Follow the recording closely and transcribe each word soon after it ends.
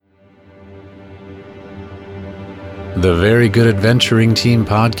The Very Good Adventuring Team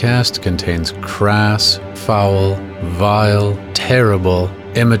podcast contains crass, foul, vile, terrible,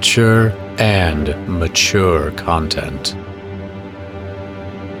 immature, and mature content.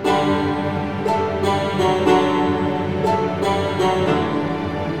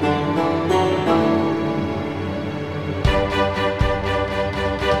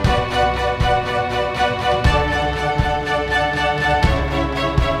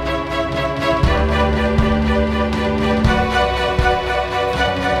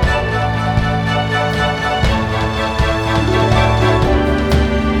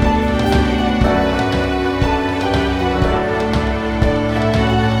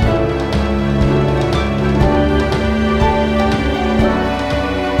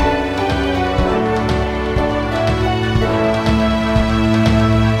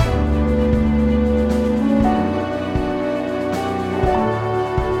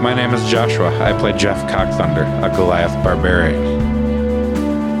 My name is Joshua. I play Jeff Cockthunder, a Goliath barbarian.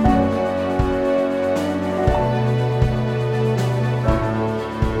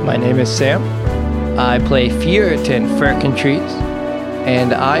 My name is Sam. I play Furitan Firkentrees,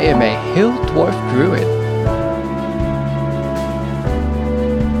 and I am a hill dwarf druid.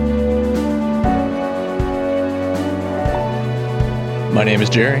 My name is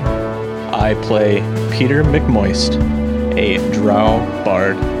Jerry. I play Peter McMoist, a drow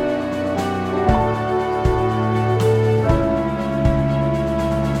bard.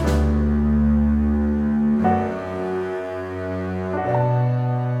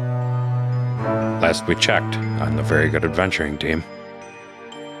 Last we checked on the Very Good Adventuring Team.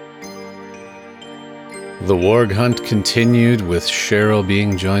 The warg hunt continued with Cheryl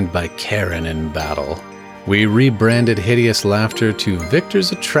being joined by Karen in battle. We rebranded Hideous Laughter to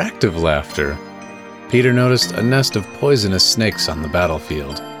Victor's Attractive Laughter. Peter noticed a nest of poisonous snakes on the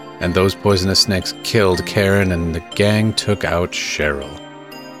battlefield, and those poisonous snakes killed Karen and the gang took out Cheryl.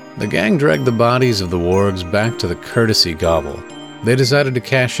 The gang dragged the bodies of the wargs back to the Courtesy Gobble. They decided to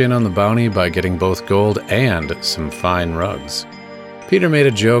cash in on the bounty by getting both gold and some fine rugs. Peter made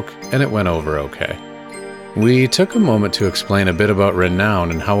a joke, and it went over okay. We took a moment to explain a bit about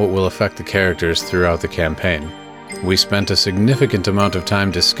Renown and how it will affect the characters throughout the campaign. We spent a significant amount of time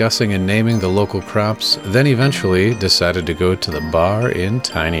discussing and naming the local crops, then eventually decided to go to the bar in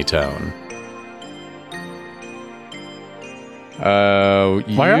Tiny Town.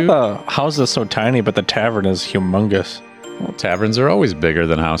 Why are the houses so tiny, but the tavern is humongous? Well, taverns are always bigger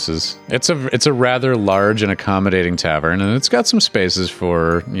than houses. It's a rather large and accommodating tavern, and it's got some spaces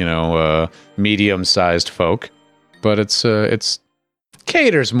for, medium-sized folk, but it's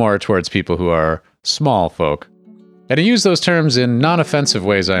caters more towards people who are small folk. And to use those terms in non-offensive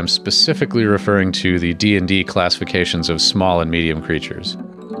ways, I am specifically referring to the D&D classifications of small and medium creatures.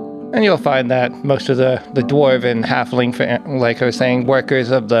 And you'll find that most of the dwarf and halfling, like I was saying,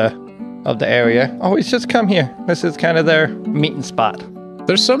 workers of the area always just come here. This is kind of their meeting spot.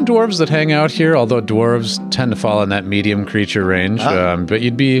 There's some dwarves that hang out here, although dwarves tend to fall in that medium creature range. But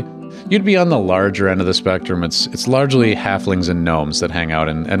you'd be on the larger end of the spectrum. It's largely halflings and gnomes that hang out,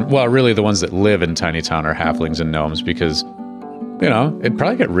 and well, really the ones that live in Tiny Town are halflings and gnomes because, it'd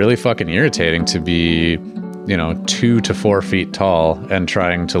probably get really fucking irritating to be, 2 to 4 feet tall and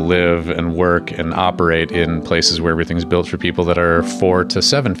trying to live and work and operate in places where everything's built for people that are 4 to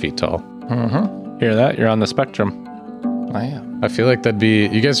 7 feet tall. Mm-hmm. Hear that? You're on the spectrum. I am. I feel like that'd be...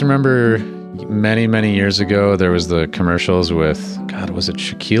 You guys remember many, many years ago, there was the commercials with... God, was it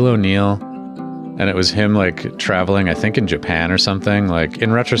Shaquille O'Neal? And it was him, traveling, I think, in Japan or something.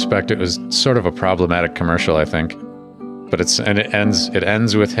 In retrospect, it was sort of a problematic commercial, I think. But it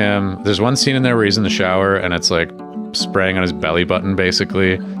ends with him... There's one scene in there where he's in the shower, and it's, spraying on his belly button,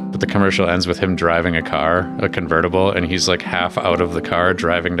 basically. But the commercial ends with him driving a car, a convertible, and he's, half out of the car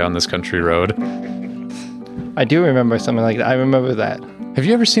driving down this country road. I do remember something like that. I remember that. Have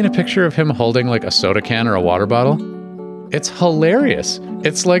you ever seen a picture of him holding a soda can or a water bottle? It's hilarious.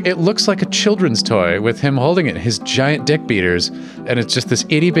 It looks like a children's toy with him holding it, his giant dick beaters, and it's just this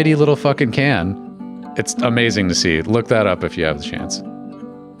itty bitty little fucking can. It's amazing to see. Look that up if you have the chance.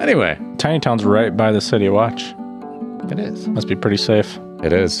 Anyway. Tiny Town's right by the city. Watch. It is. Must be pretty safe.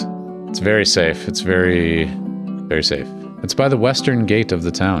 It is. It's very safe. It's very, very safe. It's by the western gate of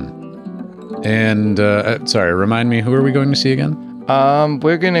the town. And, sorry, remind me, who are we going to see again?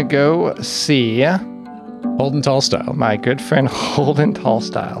 We're gonna go see Holden Tallstyle. My good friend Holden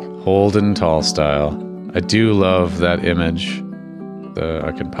Tallstyle. Holden Tallstyle. I do love that image.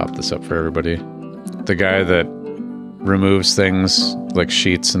 I can pop this up for everybody. The guy that removes things like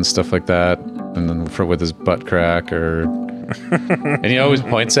sheets and stuff like that, and then with his butt crack, and he always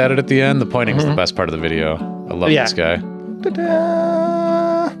points at it at the end. The pointing is the best part of the video. I love this guy.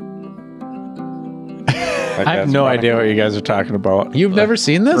 Ta-da! I have no idea what you guys are talking about. You've never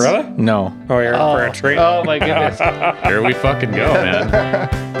seen this? Really? No. Oh, you're in for a treat. Oh my goodness. Here we fucking go, man.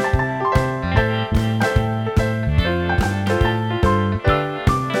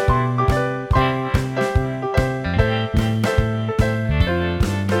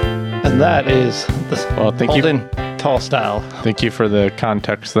 And that is the Thank you. Holden Tallstyle. Thank you for the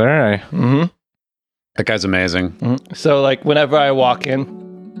context there. That guy's amazing. So, like, whenever I walk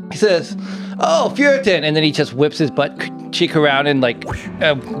in, he says, "Oh, Puritan," and then he just whips his butt cheek around, and like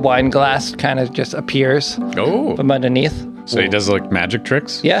a wine glass kind of just appears Oh. from underneath. So he does like magic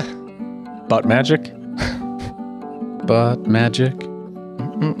tricks? Yeah. Butt magic? But magic.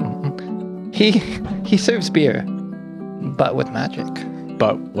 He serves beer, but with magic.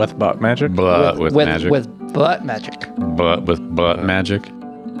 But with butt magic? But with magic. With butt magic. But with butt magic.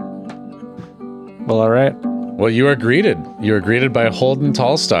 Well, all right. Well, you are greeted. You are greeted by Holden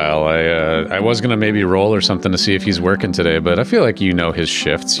Tallstyle. I was gonna maybe roll or something to see if he's working today, but I feel like you know his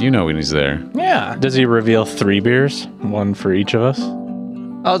shifts. You know when he's there. Yeah. Does he reveal 3 beers? 1 for each of us?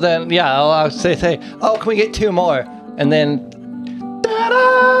 Oh, then, yeah, I'll say, "Oh, can we get 2 more?" And then,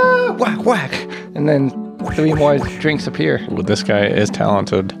 ta-da! Whack, whack. And then 3 more drinks appear. Well, this guy is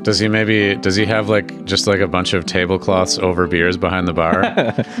talented. Does he have like just like a bunch of tablecloths over beers behind the bar?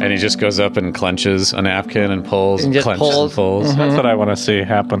 And he just goes up and clenches a napkin and pulls, And just clenches pulls. and pulls. That's what I want to see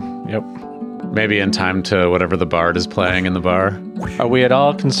happen. Yep. Maybe in time to whatever the bard is playing in the bar. Are we at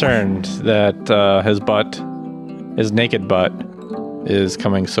all concerned that his naked butt, is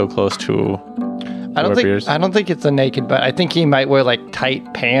coming so close to I don't think it's a naked butt. I think he might wear like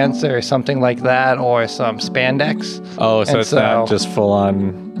tight pants or something like that, or some spandex. Oh, so And it's not just full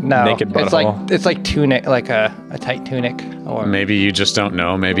on No, naked butthole. it's like tunic, like a tight tunic. Or Maybe you just don't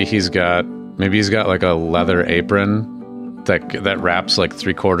know. Maybe he's got like a leather apron that wraps like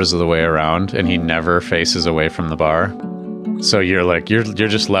 3/4 of the way around, and he never faces away from the bar. So you're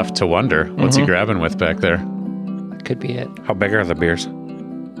just left to wonder, what's he grabbing with back there? that could be it. How big are the beers?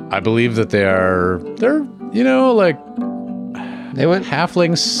 I believe that they're like They would.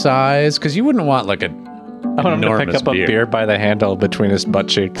 halfling size, because you wouldn't want like a I want him to pick enormous up a beer by the handle between his butt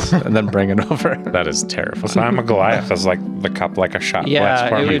cheeks and then bring it over. That is terrifying. So I'm a Goliath as like the cup, like a shot glass Yeah,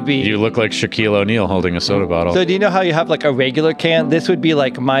 for it me. would be. You look like Shaquille O'Neal holding a soda bottle. So do you know how you have like a regular can? This would be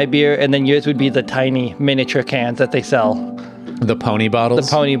like my beer, and then yours would be the tiny miniature cans that they sell. The pony The bottles?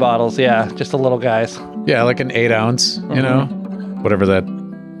 pony bottles, yeah, just the little guys. Yeah, like an 8 ounce, you know? Whatever that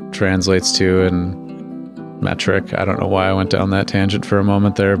translates to in metric. I don't know why I went down that tangent for a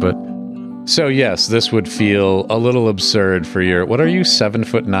moment there, but... So yes, this would feel a little absurd for your... What are you,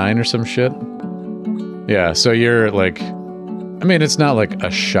 7'9" or some shit? Yeah, so you're like... I mean, it's not like a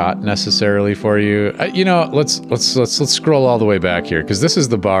shot necessarily for you. Let's scroll all the way back here, because this is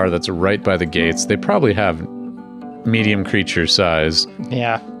the bar that's right by the gates. They probably have medium creature size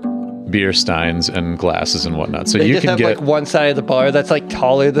Yeah. beer steins and glasses and whatnot. So They you just can have get... like one side of the bar that's like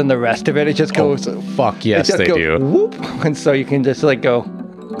taller than the rest of it. It just goes. Fuck yes, it just they goes do. Whoop, and so you can just like go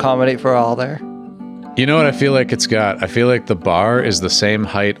accommodate for all there. You know what I feel like it's got? I feel like the bar is the same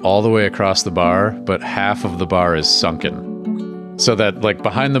height all the way across the bar, but half of the bar is sunken. So that like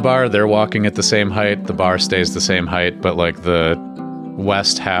behind the bar, they're walking at the same height, the bar stays the same height, but like the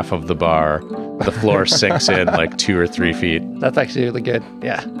west half of the bar, the floor sinks in like 2 or 3 feet. That's actually really good.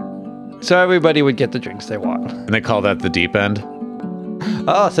 Yeah. So everybody would get the drinks they want. And they call that the deep end.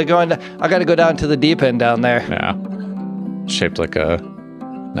 Oh, so I got to go down to the deep end down there. Yeah. Shaped like a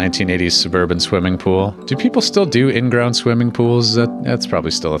 1980s suburban swimming pool. Do people still do in-ground swimming pools? That's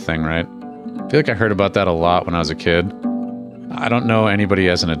probably still a thing, right? I feel like I heard about that a lot when I was a kid. I don't know anybody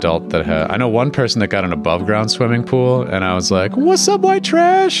as an adult that I know one person that got an above-ground swimming pool, and I was like, "What's up, white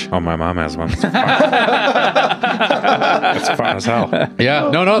trash?" Oh, my mom has one. It's fun. It's fun as hell. Yeah,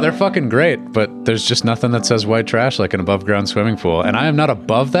 no, they're fucking great, but there's just nothing that says white trash like an above-ground swimming pool, and I am not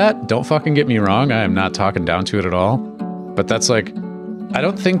above that. Don't fucking get me wrong. I am not talking down to it at all. But that's like, I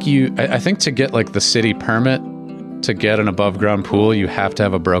think to get like the city permit to get an above-ground pool, you have to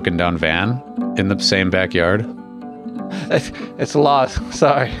have a broken-down van in the same backyard. It's a lot.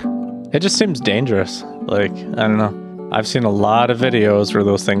 Sorry. It just seems dangerous. Like, I don't know. I've seen a lot of videos where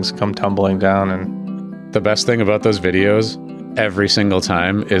those things come tumbling down, and The best thing about those videos, every single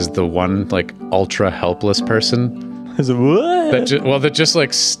time, is the one like ultra helpless person what? that just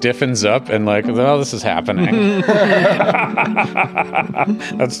like stiffens up and like, oh, this is happening.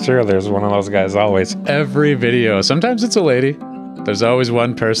 That's true. There's one of those guys always. Every video. Sometimes it's a lady. There's always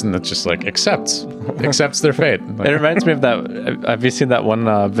one person that just like accepts their fate. Like, It reminds me of that. Have you seen that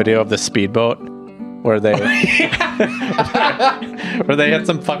one video of the speedboat where they where they hit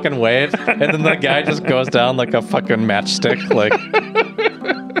some fucking wave, and then the guy just goes down like a fucking matchstick. Like,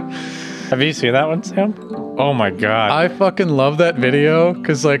 have you seen that one, Sam? Oh my god! I fucking love that video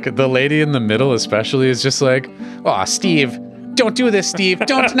because like the lady in the middle especially is just like, "Oh, Steve, don't do this, Steve.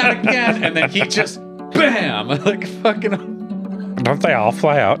 Don't, not again." And then he just bam, like fucking. Don't they all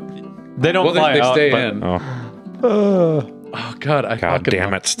fly out? They don't Well, fly they out, stay but- in. Oh, Oh god, I God fucking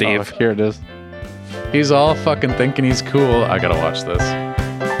damn it, Steve. Oh, here it is. He's all fucking thinking he's cool. I gotta watch this.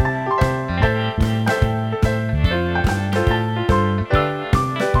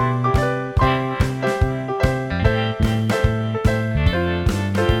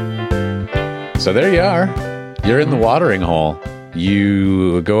 So there you are. You're in the watering hole.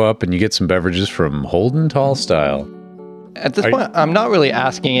 You go up and you get some beverages from Holden Tallstyle. At this point, I'm not really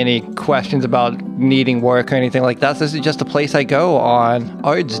asking any questions about needing work or anything like that. This is just a place I go on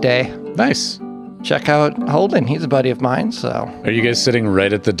Ard's Day. Nice. Check out Holden. He's a buddy of mine, so. Are you guys sitting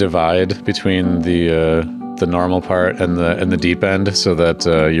right at the divide between the normal part and the deep end, so that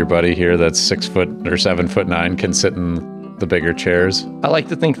your buddy here that's 6 foot or 7'9" can sit in the bigger chairs? I like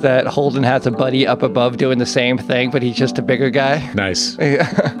to think that Holden has a buddy up above doing the same thing, but he's just a bigger guy. Nice.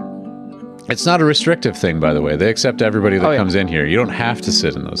 It's not a restrictive thing, by the way. They accept everybody that comes in here. You don't have to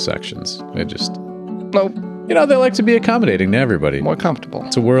sit in those sections. They just, Nope. you know, they like to be accommodating to everybody. More comfortable.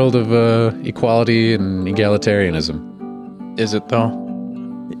 It's a world of equality and egalitarianism. Is it though?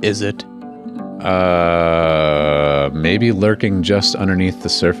 Is it? Maybe lurking just underneath the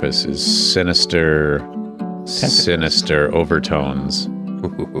surface is sinister overtones.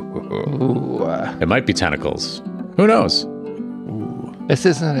 Ooh, It might be tentacles. Who knows? this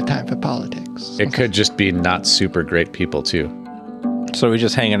isn't a time for politics. It could just be not super great people too. So we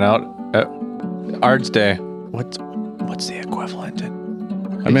just hanging out at Ard's Day. What's the equivalent? I Did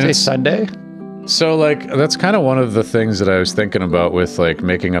mean, you say it's, Sunday? so like that's kind of one of the things that I was thinking about with like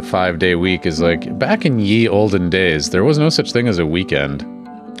making a 5-day week is like back in ye olden days, there was no such thing as a weekend.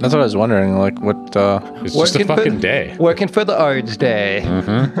 That's what I was wondering. Like, what? It's just a Working for- fucking day. Working for the Ard's Day.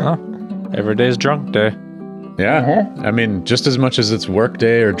 Every day's drunk day. Yeah. I mean, just as much as it's work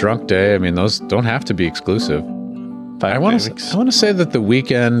day or drunk day, I mean, those don't have to be exclusive. I want to say that the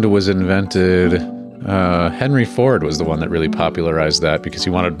weekend was invented. Henry Ford was the one that really popularized that because he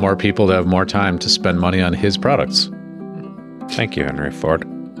wanted more people to have more time to spend money on his products. Thank you, Henry Ford.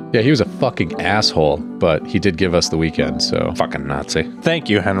 Yeah, he was a fucking asshole, but he did give us the weekend, so. Fucking Nazi. Thank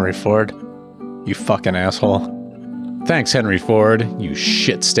you, Henry Ford. You fucking asshole. Thanks, Henry Ford, you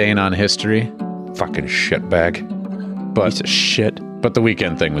shit stain on history. Fucking shitbag. But, Piece of shit. but the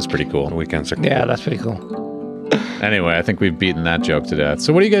weekend thing was pretty cool. The weekends are cool. Yeah, that's pretty cool. Anyway, I think we've beaten that joke to death.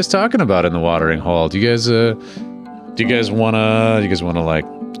 So what are you guys talking about in the watering hole? Do you guys wanna like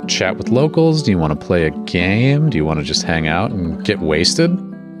chat with locals? Do you want to play a game? Do you want to just hang out and get wasted?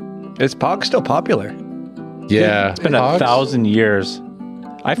 Is Pog still popular? Yeah. It's been 1,000 years.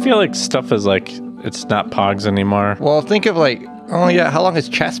 I feel like stuff is like, it's not Pogs anymore. Well, think of like, oh yeah, how long has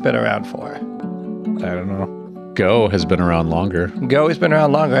chess been around for? I don't know. Go has been around longer. Go has been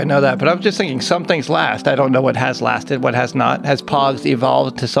around longer, I know that. But I'm just thinking some things last. I don't know what has lasted, what has not. Has Pogs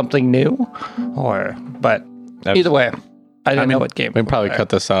evolved to something new? But either way, I didn't know what game. We can probably cut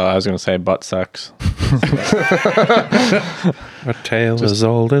this out. I was going to say butt sex. A tale as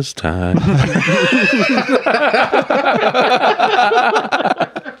old as time.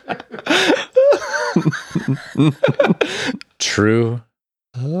 True.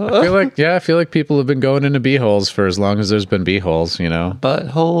 I feel like people have been going into bee-holes for as long as there's been bee-holes, you know.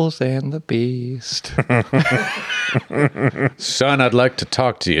 Buttholes and the Beast. Son, I'd like to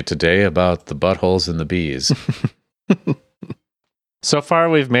talk to you today about the buttholes and the bees. So far,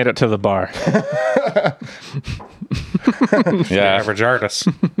 we've made it to the bar. Yeah. Average artist.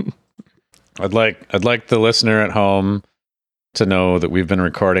 I'd like the listener at home to know that we've been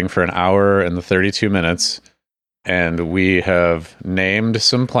recording for an hour and 32 minutes, and we have named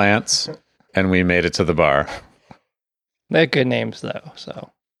some plants, and we made it to the bar. They're good names though,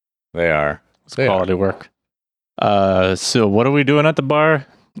 so. They are. It's quality work. So what are we doing at the bar?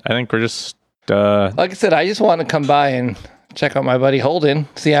 I think we're just... Like I said, I just want to come by and check out my buddy Holden,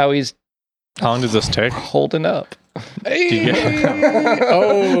 see how he's how long does this take? holding up.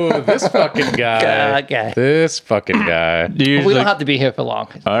 Oh, this fucking guy. Okay. This fucking guy. We don't have to be here for long.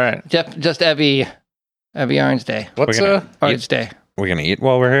 All right. Just every Orange Day. What's Orange Day. We gonna eat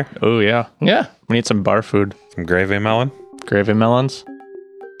while we're here? Oh, yeah. Yeah. We need some bar food. Some gravy melon? Gravy melons.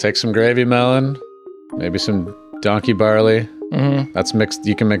 take some gravy melon, maybe some donkey barley. Mm-hmm. That's mixed.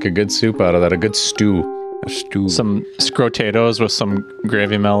 You can make a good soup out of that, a good stew. A stew. Some scrotatoes with some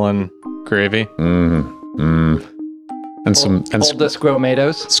gravy melon gravy. And some Hold the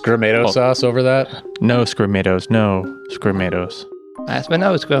scromatos. scromato sauce over that. No scromatos. No scromatos. That's but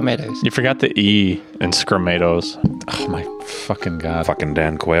no scromatos. You forgot the E in scromatos. Oh my fucking god! Fucking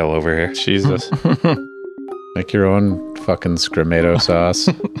Dan Quayle over here. Jesus. Make your own fucking scromato sauce.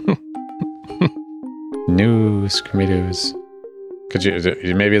 New scromatos. Could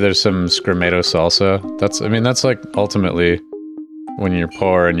you maybe there's some scromato salsa? That's like ultimately when you're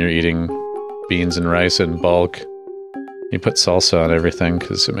poor and you're eating beans and rice in bulk, you put salsa on everything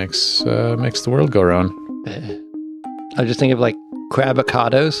because it makes the world go round. I was just thinking of like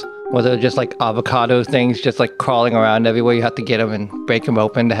crab-avocados, where they're just like avocado things just like crawling around everywhere. You have to get them and break them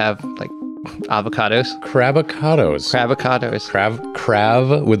open to have like avocados. Crab-avocados.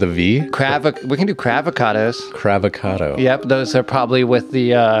 Crab with a V? We can do crab-avocados. Cravocado. Yep, those are probably with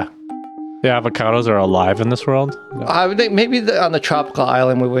the... The avocados are alive in this world? I would think maybe on the tropical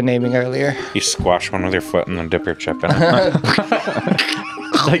island we were naming earlier. You squash one with your foot and then dip your chip in it.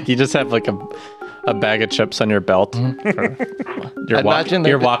 Like you just have like a bag of chips on your belt.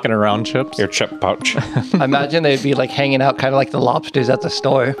 You're walking around chips. Your chip pouch. I imagine they'd be like hanging out kind of like the lobsters at the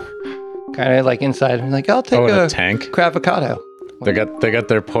store. Kind of like inside. And like, I'll take in a tank. Crab-avocado. They got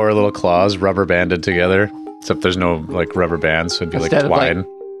their poor little claws rubber banded together. Except there's no like rubber bands, so it'd be Instead like twine. of,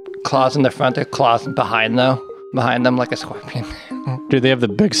 claws in the front, they're claws behind them like a scorpion. Do they have the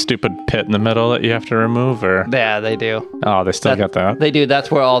big stupid pit in the middle that you have to remove, or? Yeah, they do. Oh, they still got that. They do. That's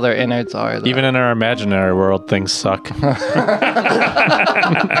where all their innards are. Though. Even in our imaginary world, things suck.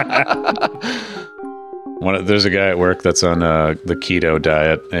 There's a guy at work that's on the keto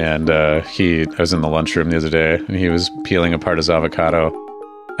diet, and I was in the lunchroom the other day, and he was peeling apart his avocado,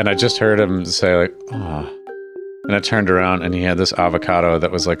 and I just heard him say like, "Oh," and I turned around, and he had this avocado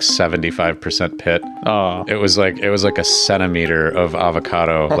that was like 75% pit. Oh, it was like a centimeter of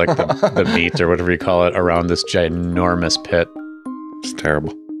avocado, like the meat or whatever you call it, around this ginormous pit. It's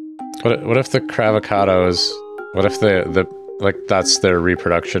terrible. What if the cravocados? What if the like that's their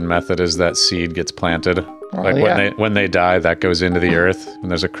reproduction method is that seed gets planted? When they die, that goes into the earth, and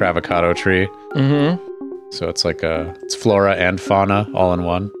there's a cravocado tree. Mm-hmm. So it's like it's flora and fauna all in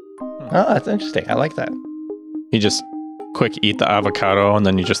one. Oh, that's interesting. I like that. You just quick eat the avocado, and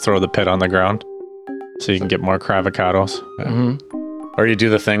then you just throw the pit on the ground, so you can get more cravocados. Mm-hmm. Or you do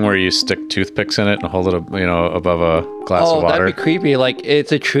the thing where you stick toothpicks in it and hold it, above a glass of water. That'd be creepy. Like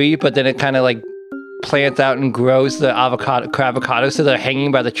it's a tree, but then it kind of like plants out and grows the cravocados, so they're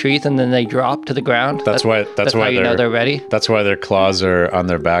hanging by the trees and then they drop to the ground. That's why you know they're ready. That's why their claws are on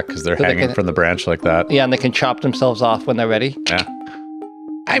their back, because they're hanging from the branch like that. Yeah, and they can chop themselves off when they're ready. Yeah.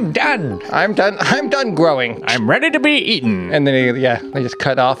 I'm done growing. I'm ready to be eaten. And then they just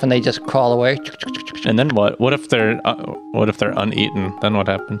cut off and they just crawl away. And then what? What if they're uneaten? Then what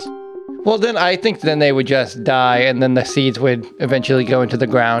happens? Well, then I think they would just die, and then the seeds would eventually go into the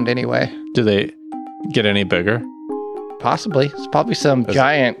ground anyway. Do they get any bigger? Possibly. It's probably some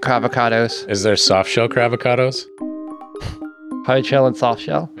giant cravocados. Is there soft shell cravocados? Hard shell and soft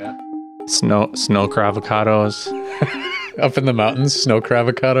shell? Yeah. Snow cravocados. Up in the mountains, snow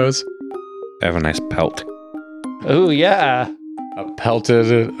cravocados. They have a nice pelt. Oh, yeah. A pelted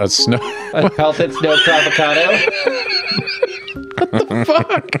snow cravocado. What the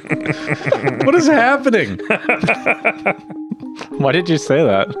fuck? What is happening? Why did you say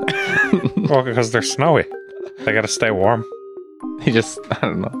that? Well, because they're snowy. They gotta stay warm. I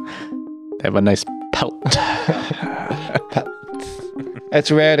don't know. They have a nice pelt.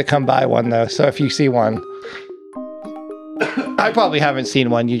 It's rare to come by one, though, so if you see one... I probably haven't seen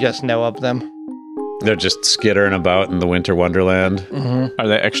one, you just know of them. They're just skittering about in the winter wonderland. Mm-hmm. Are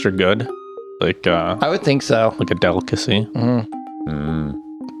they extra good? Like I would think so. Like a delicacy? Mm-hmm. Mm.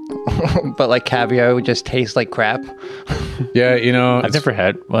 But like caviar would just taste like crap. Yeah, I've never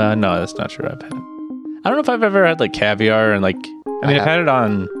had... Well, no, that's not true. I've had... I don't know if I've ever had like caviar and like... I've had it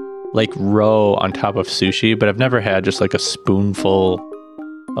on like roe on top of sushi, but I've never had just like a spoonful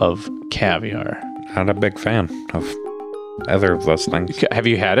of caviar. Not a big fan of either of those things. Have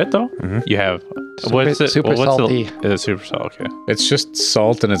you had it though? Mm-hmm. You have. What's it? Super salty. Is it super salty? Okay. It's just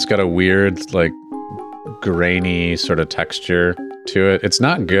salt, and it's got a weird, like, grainy sort of texture to it. It's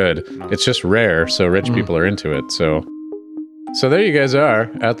not good. No. It's just rare, so rich people are into it. So there you guys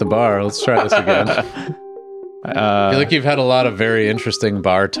are at the bar. Let's try this again. I feel like you've had a lot of very interesting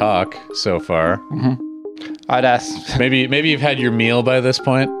bar talk so far. Mm-hmm. I'd ask. Maybe you've had your meal by this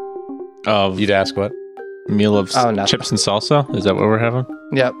point. You'd ask what? Meal of chips and salsa? Is that what we're having?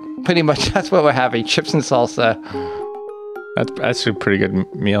 Yep, pretty much that's what we're having. Chips and salsa. That's a pretty good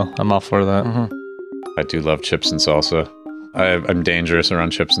meal. I'm all for that. Mm-hmm. I do love chips and salsa. I'm dangerous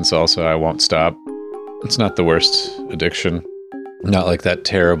around chips and salsa. I won't stop. It's not the worst addiction. Not like that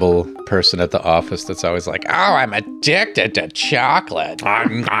terrible person at the office that's always like, oh, I'm addicted to chocolate. Oh,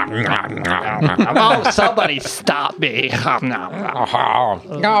 somebody stop me.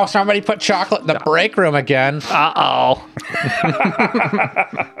 No, somebody put chocolate in the break room again. Uh-oh.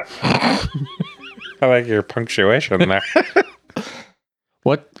 I like your punctuation there.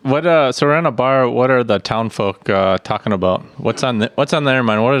 So we're in a bar. What are the town folk talking about? What's on their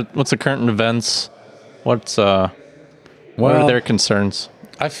mind? What's the current events? What are their concerns?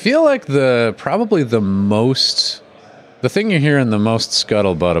 I feel like the thing you're hearing the most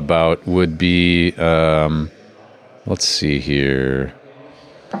scuttlebutt about would be, let's see here.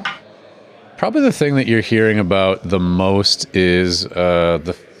 Probably the thing that you're hearing about the most is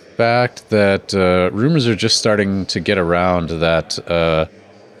the fact that rumors are just starting to get around that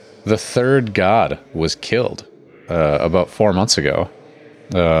the third god was killed about 4 months ago.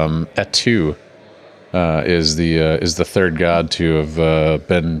 C02E007 is the third god to have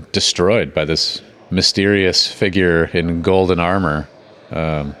been destroyed by this mysterious figure in golden armor.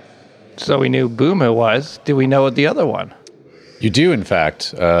 So we knew Boomer was. Do we know the other one? You do, in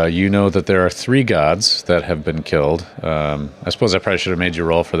fact. You know that there are 3 gods that have been killed. I suppose I probably should have made you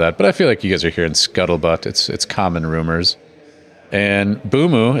roll for that, but I feel like you guys are hearing scuttlebutt. It's common rumors. And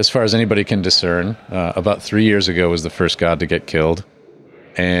Boomu, as far as anybody can discern, about 3 years ago was the first god to get killed.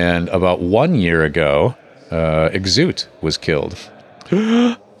 And about 1 year ago, Exute was killed.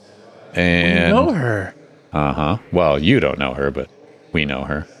 And We know her. Uh-huh. Well, you don't know her, but we know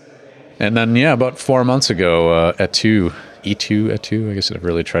her. And then, yeah, about 4 months ago, C02E007, I guess I never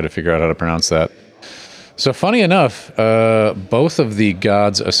really tried to figure out how to pronounce that. So funny enough, both of the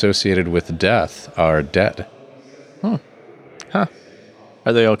gods associated with death are dead. Huh.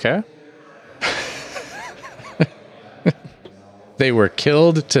 Are they okay? They were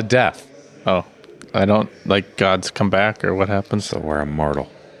killed to death. Oh, I don't like gods come back or what happens. So we're immortal.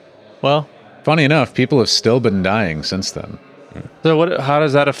 Well, Funny enough, people have still been dying since then. so how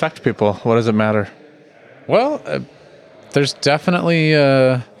does that affect people? What does it matter? Well, there's definitely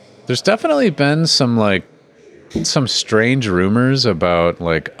been some strange rumors about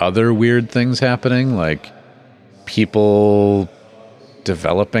like other weird things happening, like people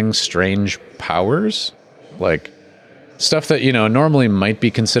developing strange powers, like stuff that, normally might be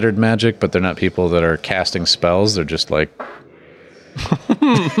considered magic, but they're not people that are casting spells. They're just like,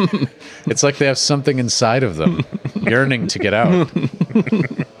 it's like they have something inside of them yearning to get out.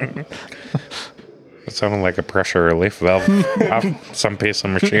 It sounded like a pressure relief valve off some piece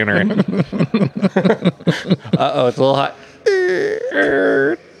of machinery. Uh-oh, it's a little hot.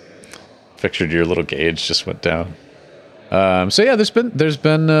 Pictured your little gauge just went down. So yeah,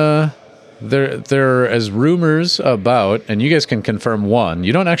 there is rumors about, and you guys can confirm one.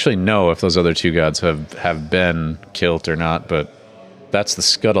 You don't actually know if those other 2 gods have been killed or not, but that's the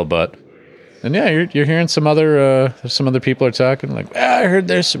scuttlebutt. And yeah, you're hearing some other people are talking like, I heard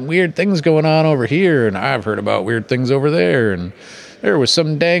there's some weird things going on over here, and I've heard about weird things over there, and there was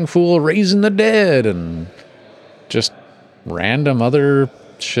some dang fool raising the dead, and just random other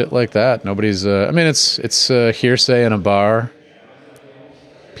shit like that. Nobody's. It's hearsay in a bar.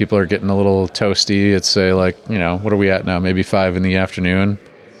 People are getting a little toasty. It's what are we at now? Maybe 5 p.m.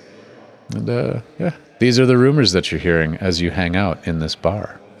 And yeah, these are the rumors that you're hearing as you hang out in this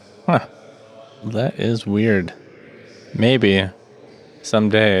bar. Huh. That is weird. Maybe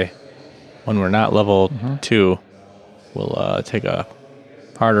someday when we're not level 2, we'll take a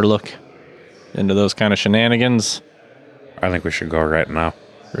harder look into those kind of shenanigans. I think we should go right now.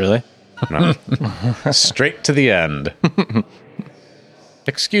 Really? No. Straight to the end.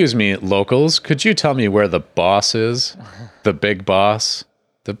 Excuse me, locals, could you tell me where the boss is? The big boss?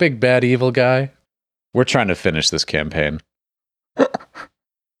 The big bad evil guy? We're trying to finish this campaign.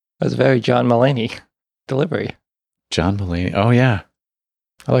 That's very John Mulaney delivery. John Mulaney. Oh, yeah.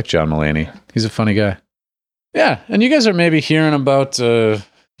 I like John Mulaney. He's a funny guy. Yeah, and you guys are maybe hearing about... you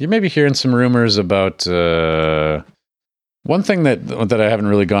may be hearing some rumors about... one thing that I haven't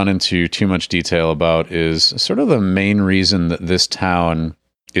really gone into too much detail about is sort of the main reason that this town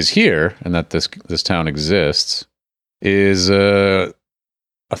is here and that this town exists is a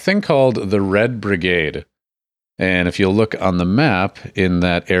thing called the Red Brigade. And if you'll look on the map in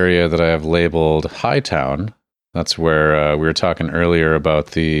that area that I have labeled Hightown, that's where we were talking earlier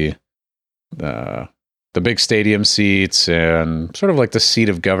about the big stadium seats and sort of like the seat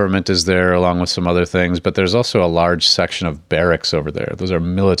of government is there along with some other things. But there's also a large section of barracks over there. Those are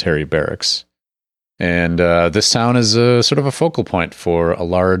military barracks. And this town is sort of a focal point for a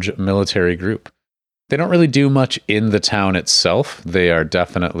large military group. they don't really do much in the town itself. They are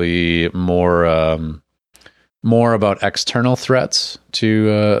definitely more about external threats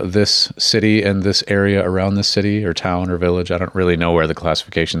to this city and this area around the city or town or village. I don't really know where the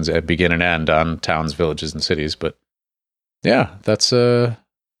classifications begin and end on towns, villages, and cities, but yeah, that's they're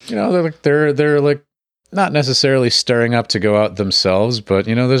like not necessarily stirring up to go out themselves, but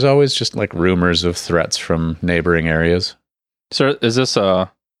there's always just like rumors of threats from neighboring areas. So is this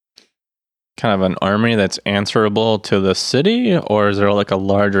a kind of an army that's answerable to the city, or is there like a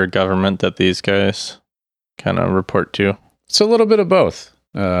larger government that these guys kind of report to? It's a little bit of both.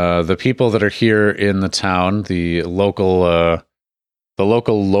 The people that are here in the town, the local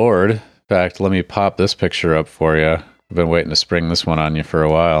lord. In fact, let me pop this picture up for you. I've been waiting to spring this one on you for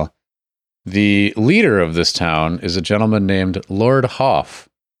a while. The leader of this town is a gentleman named Lord Hoff.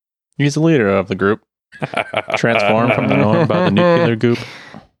 He's the leader of the group. Transformed from the norm by the nuclear goop.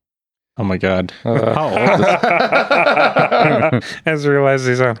 Oh my god. How old is I just realized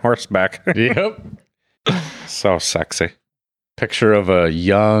he's on horseback. Yep. So sexy. Picture of a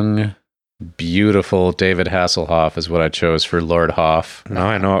young, beautiful David Hasselhoff is what I chose for Lord Hoff. Now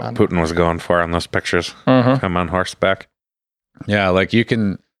I know what Putin was going for on those pictures. Him on horseback. Yeah, like you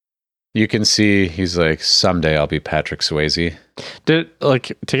can see he's like, someday I'll be Patrick Swayze. to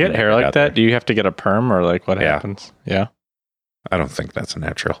get hair like that, do you have to get a perm or like what happens? Yeah. I don't think that's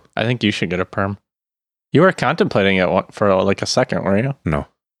natural. I think you should get a perm. You were contemplating it for like a second, were you? No.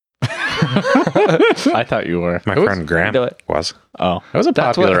 I thought you were. My friend Grant was. Oh. That was a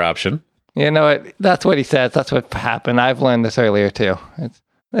popular option. You know what? That's what he says. That's what happened. I've learned this earlier too. I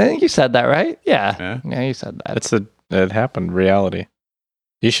think you said that, right? Yeah, you said that. It happened. Reality.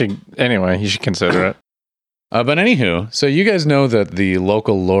 You should consider it. But anywho, so you guys know that the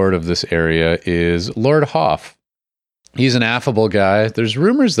local lord of this area is Lord Hoff. He's an affable guy. There's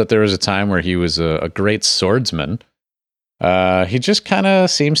rumors that there was a time where he was a great swordsman. He just kind of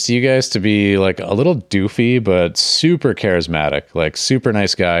seems to you guys to be like a little doofy, but super charismatic, like super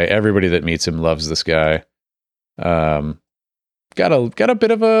nice guy. Everybody that meets him loves this guy. Got a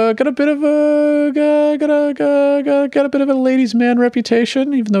bit of a ladies' man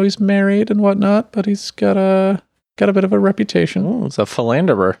reputation, even though he's married and whatnot. But he's got a bit of a reputation. Oh, it's a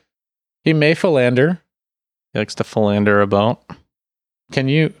philanderer. He may philander. He likes to philander about. Can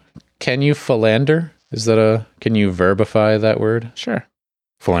you philander? Can you verbify that word? Sure.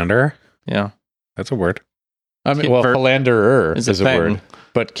 Philanderer? Yeah. That's a word. I mean, philanderer is a word.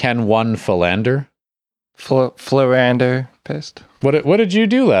 But can one philander? Florander pissed. What did you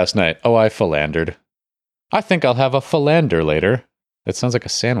do last night? Oh, I philandered. I think I'll have a philander later. It sounds like a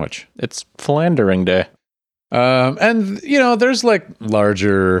sandwich. It's philandering day. And there's like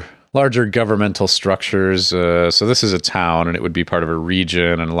larger governmental structures. So this is a town, and it would be part of a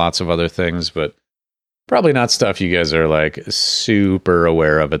region and lots of other things, but probably not stuff you guys are like super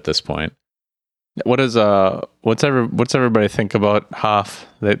aware of at this point. What's everybody think about Hoff?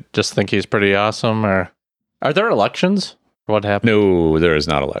 They just think he's pretty awesome, or are there elections? What happened? No, there is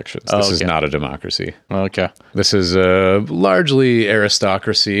not elections. This is not a democracy. Okay. This is largely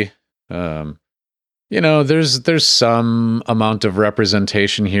aristocracy. There's some amount of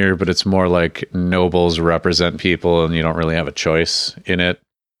representation here, but it's more like nobles represent people and you don't really have a choice in it.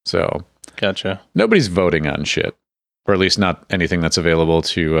 So, gotcha. Nobody's voting on shit, or at least not anything that's available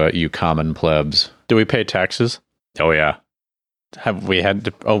to you common plebs. Do we pay taxes? Oh, yeah. Have we had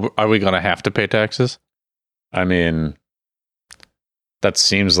to? Oh, are we going to have to pay taxes? I mean, that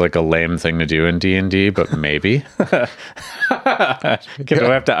seems like a lame thing to do in D&D, but maybe. Do I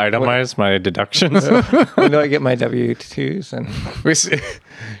have to itemize my deductions? When do I get my W-2s? And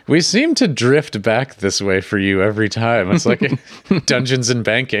we seem to drift back this way for you every time. It's like Dungeons and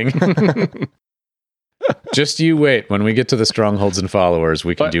Banking. Just you wait. When we get to the strongholds and followers,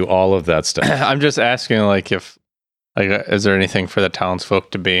 we can do all of that stuff. I'm just asking, is there anything for the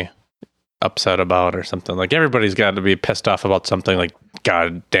townsfolk to be upset about or something? Like everybody's got to be pissed off about something, like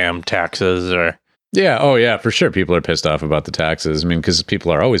goddamn taxes or... Yeah, oh yeah, for sure people are pissed off about the taxes. I mean, because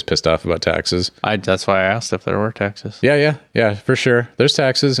people are always pissed off about taxes. That's why I asked if there were taxes. Yeah, for sure. There's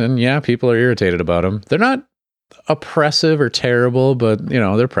taxes, and yeah, people are irritated about them. They're not oppressive or terrible, but,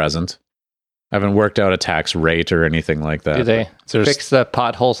 they're present. I haven't worked out a tax rate or anything like that. Do they fix the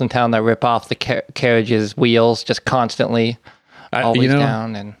potholes in town that rip off the carriage's wheels just constantly, always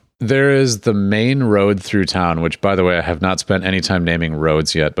down? And there is the main road through town, which, by the way, I have not spent any time naming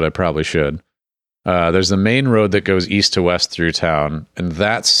roads yet, but I probably should. There's the main road that goes east to west through town, and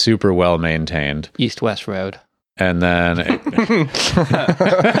that's super well maintained. East-west road. And then,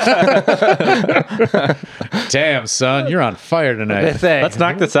 damn, son, you're on fire tonight. Let's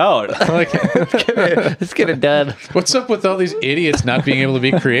knock this out. Let's get it done. What's up with all these idiots not being able to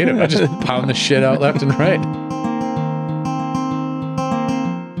be creative? I just pound the shit out left and right.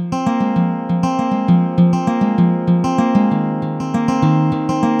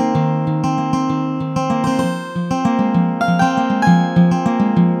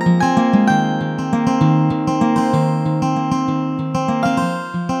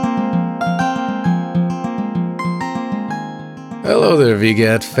 Hello there,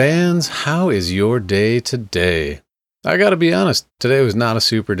 VGAT fans. How is your day today? I gotta be honest, today was not a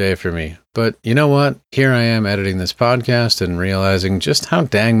super day for me. But you know what? Here I am editing this podcast and realizing just how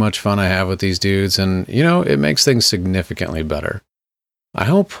dang much fun I have with these dudes, and it makes things significantly better. I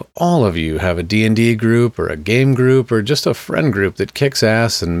hope all of you have a D&D group or a game group or just a friend group that kicks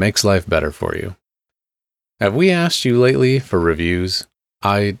ass and makes life better for you. Have we asked you lately for reviews?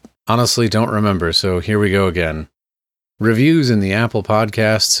 I honestly don't remember, so here we go again. Reviews in the Apple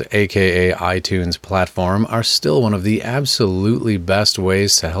Podcasts, aka iTunes platform, are still one of the absolutely best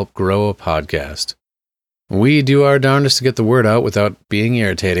ways to help grow a podcast. We do our darndest to get the word out without being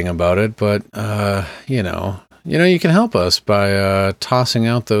irritating about it, but, you can help us by tossing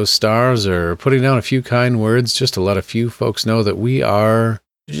out those stars or putting down a few kind words just to let a few folks know that we are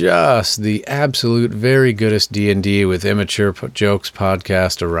just the absolute very goodest D&D with immature jokes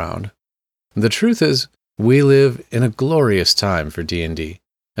podcast around. The truth is, we live in a glorious time for D&D,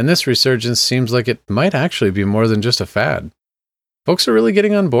 and this resurgence seems like it might actually be more than just a fad. Folks are really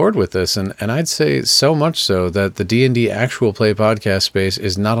getting on board with this, and I'd say so much so that the D&D actual play podcast space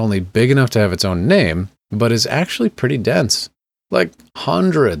is not only big enough to have its own name, but is actually pretty dense. Like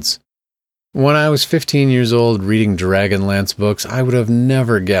hundreds. When I was 15 years old reading Dragonlance books, I would have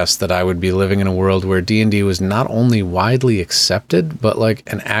never guessed that I would be living in a world where D&D was not only widely accepted, but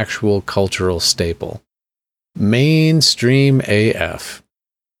like an actual cultural staple. Mainstream AF.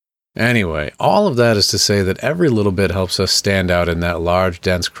 Anyway, all of that is to say that every little bit helps us stand out in that large,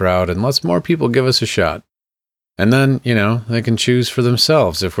 dense crowd and lets more people give us a shot. And then, they can choose for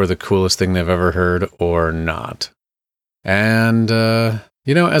themselves if we're the coolest thing they've ever heard or not. And,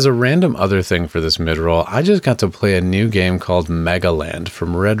 as a random other thing for this mid-roll, I just got to play a new game called Megaland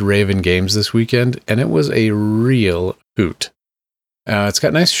from Red Raven Games this weekend, and it was a real hoot. It's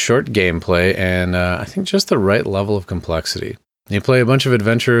got nice short gameplay and I think just the right level of complexity. You play a bunch of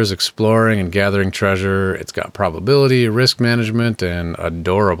adventurers exploring and gathering treasure. It's got probability, risk management, and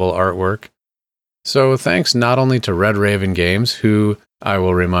adorable artwork. So thanks not only to Red Raven Games, who, I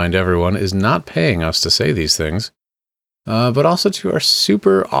will remind everyone, is not paying us to say these things, but also to our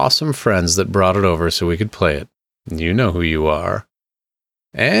super awesome friends that brought it over so we could play it. You know who you are.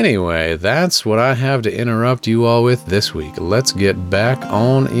 Anyway, that's what I have to interrupt you all with this week. Let's get back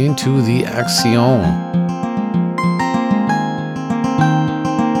on into the action.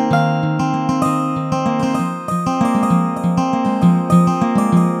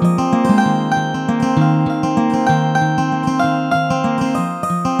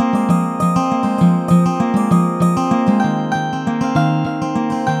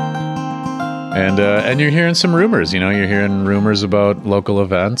 And you're hearing some rumors, you're hearing rumors about local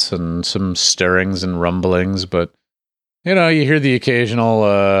events and some stirrings and rumblings, but, you hear the occasional,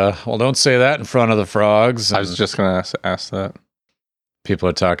 well, don't say that in front of the frogs. I was just going to ask that. People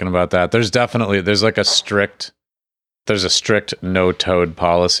are talking about that. There's a strict no toad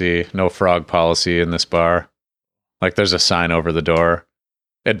policy, no frog policy in this bar. Like there's a sign over the door.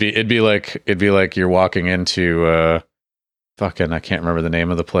 It'd be like you're walking into, I can't remember the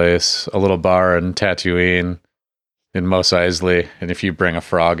name of the place. A little bar in Tatooine in Mos Eisley. And if you bring a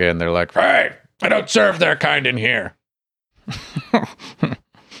frog in, they're like, "Hey, I don't serve their kind in here." The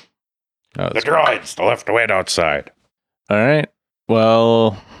droids, they'll have to wait outside. All right.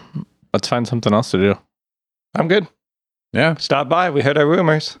 Well, let's find something else to do. I'm good. Yeah. Stop by. We heard our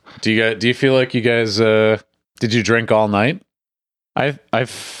rumors. Do you feel like you guys, did you drink all night? I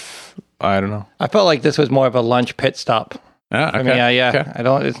don't know. I felt like this was more of a lunch pit stop. Okay. I mean, yeah.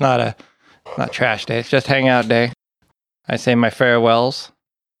 Okay. It's not trash day. It's just hangout day. I say my farewells.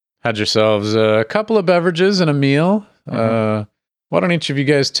 Had yourselves a couple of beverages and a meal. Mm-hmm. Why don't each of you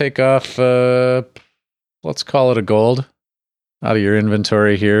guys take off, let's call it a gold out of your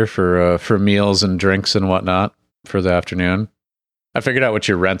inventory here for meals and drinks and whatnot for the afternoon. I figured out what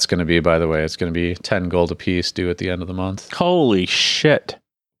your rent's going to be, by the way. It's going to be 10 gold apiece due at the end of the month. Holy shit.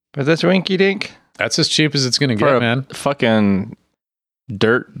 For this rinky dink? That's as cheap as it's going to get, man. Fucking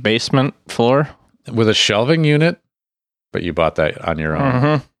dirt basement floor with a shelving unit, but you bought that on your own.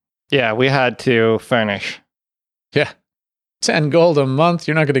 Mm-hmm. Yeah, we had to furnish. Yeah. 10 gold a month.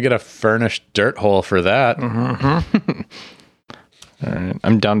 You're not going to get a furnished dirt hole for that. Mm-hmm. All right.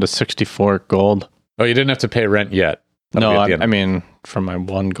 I'm down to 64 gold. Oh, you didn't have to pay rent yet. No, I mean, from my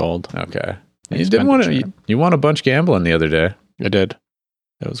 1 gold. Okay. You didn't want to. You won a bunch gambling the other day. I did.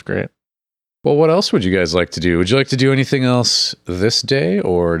 It was great. Well, what else would you guys like to do? Would you like to do anything else this day,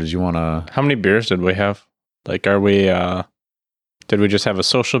 or did you want to? How many beers did we have? Like, are we? Did we just have a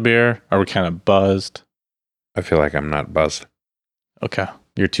social beer? Are we kind of buzzed? I feel like I'm not buzzed. Okay.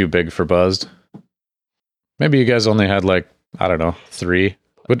 You're too big for buzzed. Maybe you guys only had like, I don't know, 3.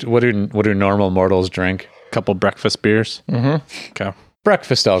 What do normal mortals drink? Couple breakfast beers. Mm-hmm. Okay.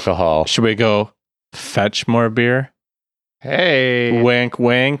 Breakfast alcohol. Should we go fetch more beer? Hey. Wink,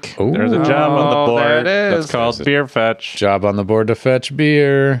 wink. Ooh. There's a job on the board. There it is. That's called beer fetch. Job on the board to fetch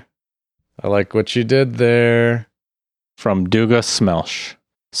beer. I like what you did there. From Duga Smelsh.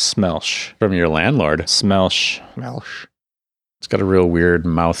 Smelsh. From your landlord. Smelsh. Melsh. It's got a real weird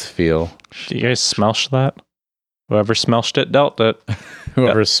mouth feel. Do you guys smelsh that? Whoever smelched it, dealt it.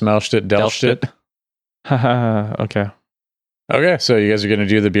 Whoever smelched it, delched it. Haha, okay. Okay, so you guys are going to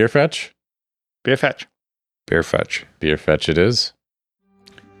do the beer fetch? Beer fetch. Beer fetch. Beer fetch it is.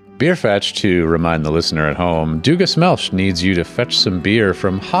 Beer fetch, to remind the listener at home, Dugas Melch needs you to fetch some beer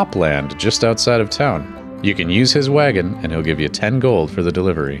from Hopland, just outside of town. You can use his wagon, and he'll give you 10 gold for the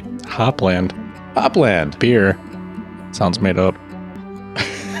delivery. Hopland. Hopland! Beer. Sounds made up.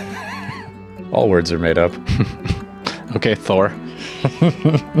 All words are made up. Okay, Thor.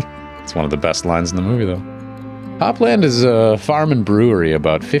 It's one of the best lines in the movie, though. Hopland is a farm and brewery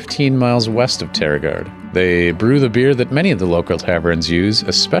about 15 miles west of Terragard. They brew the beer that many of the local taverns use,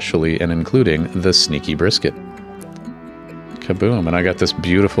 especially and including the Sneaky Brisket. Kaboom, and I got this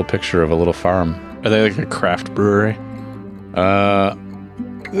beautiful picture of a little farm. Are they like a craft brewery?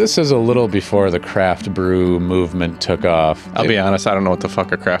 This is a little before the craft brew movement took off. I'll be honest, I don't know what the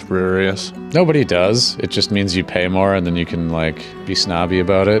fuck a craft brewery is. Nobody does. It just means you pay more and then you can, like, be snobby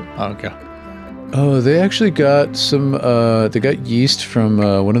about it. Okay. Oh, they actually got some, they got yeast from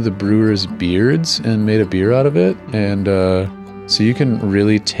one of the brewer's beards and made a beer out of it. And so you can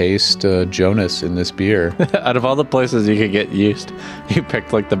really taste Jonas in this beer. Out of all the places you could get yeast, you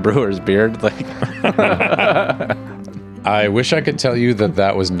picked like the brewer's beard. Like, I wish I could tell you that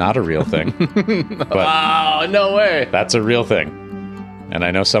that was not a real thing. But oh, no way. that's a real thing. And I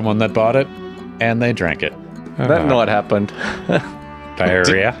know someone that bought it and they drank it. I don't know what happened.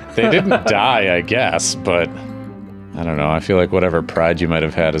 Diarrhea. They didn't die, I guess, but I don't know. I feel like whatever pride you might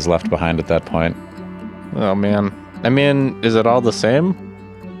have had is left behind at that point. Oh, man. I mean, is it all the same?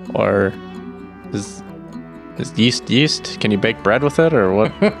 Or is yeast? Can you bake bread with it or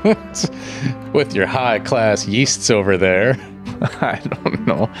what? With your high-class yeasts over there. I don't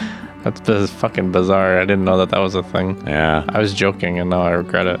know. That's fucking bizarre. I didn't know that was a thing. Yeah. I was joking and now I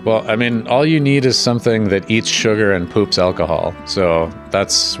regret it. Well, I mean, all you need is something that eats sugar and poops alcohol. So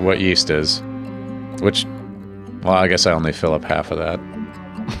that's what yeast is. Which, well, I guess I only fill up half of that.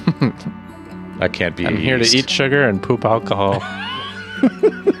 That can't be I'm here to yeast. eat sugar and poop alcohol.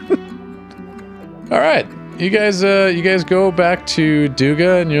 All right. You guys go back to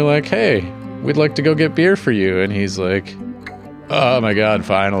Duga and you're like, hey, we'd like to go get beer for you. And he's like, oh my God,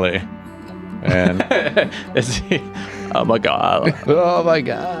 finally. And Is he? Oh my god. Oh my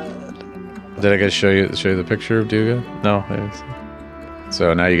god. did I guys show you the picture of Duga? No. It's,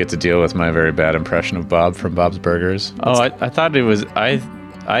 So now you get to deal with my very bad impression of Bob from Bob's Burgers. oh, I thought it was. I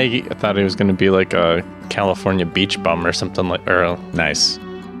thought he was going to be like a California beach bum or something like. Or Nice.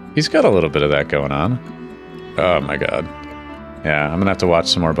 He's got a little bit of that going on. Oh my God. Yeah, I'm gonna have to watch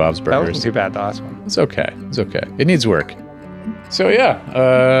some more Bob's That wasn't Burgers. too bad, the last one. It's okay. It's okay. It needs work. So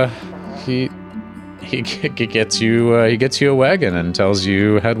yeah, he gets you a wagon and tells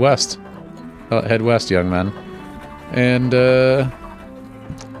you head west. Head west, young man. And there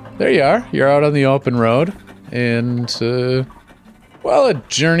you are. You're out on the open road, and well, a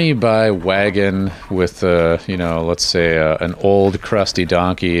journey by wagon with let's say an old crusty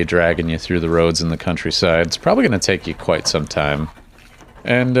donkey dragging you through the roads in the countryside. It's probably going to take you quite some time.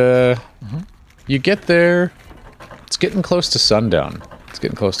 And you get there. It's getting close to sundown.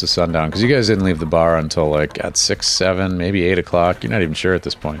 Because you guys didn't leave the bar until like at 6, 7, maybe 8 o'clock. You're not even sure at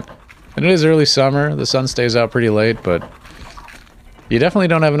this point. And it is early summer. The sun stays out pretty late, but you definitely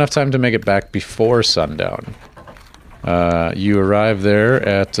don't have enough time to make it back before sundown. You arrive there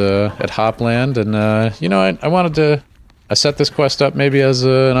at Hopland, and I wanted to set this quest up maybe as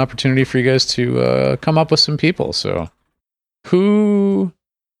an opportunity for you guys to come up with some people. So, who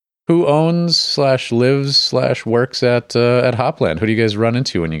owns / lives / works at Hopland? Who do you guys run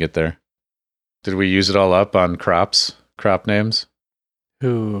into when you get there? Did we use it all up on crop names?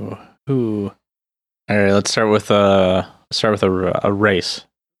 Who? All right, let's start with a race.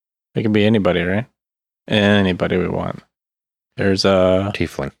 It can be anybody, right? Anybody we want. There's a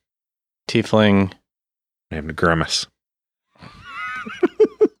tiefling named Grimace.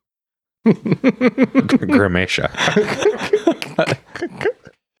 Grimacia.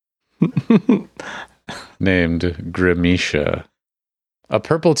 Named Grimacia. A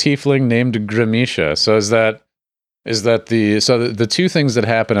purple tiefling named Grimacia. So the two things that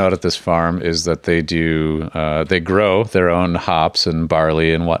happen out at this farm is that they grow their own hops and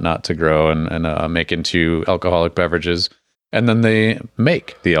barley and whatnot to grow and make into alcoholic beverages, and then they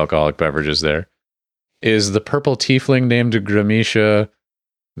make the alcoholic beverages there. Is the purple tiefling named Grimacia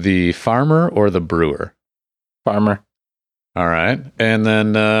the farmer or the brewer? Farmer. All right. And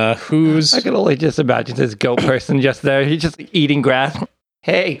then who's... I can only just imagine this goat person just there. He's just eating grass.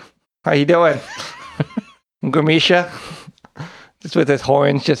 Hey, how you doing? Grimacia? Just with his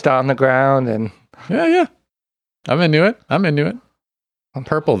horns just on the ground and... Yeah. I'm into it. I'm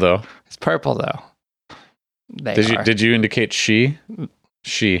purple, though. It's purple, though. Did you indicate she?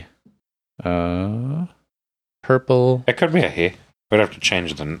 She. Purple. It could be a he. We'd have to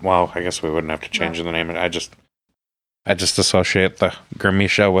change well, I guess we wouldn't have to change the name. I just associate the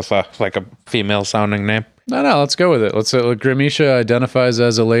Grimacia with a female sounding name. No, let's go with it. Grimacia identifies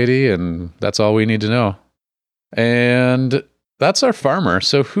as a lady, and that's all we need to know. And that's our farmer.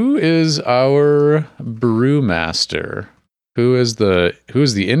 So who is our brewmaster? Who's the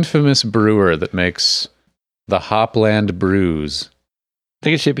infamous brewer that makes the Hopland brews? I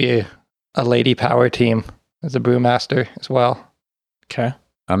think it should be a lady power team as a brewmaster as well. Okay.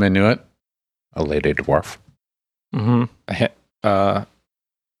 I'm into it. A lady dwarf. Mm-hmm.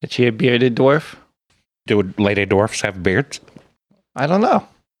 Is she a bearded dwarf? Do lady dwarfs have beards? I don't know.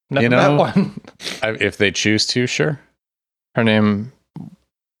 Never met one. If they choose to, sure. Her name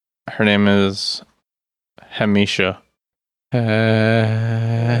is Hamisha. Hamisha.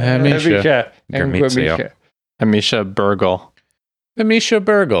 Grimacia. Hamisha Burgle. Hamisha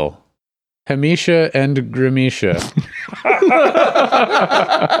Burgle. Hamisha and Grimacia.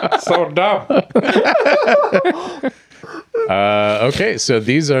 So dumb. Okay, so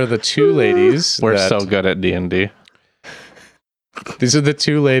these are the two ladies. We're so good at D&D. These are the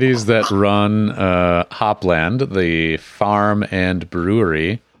two ladies that run Hopland, the farm and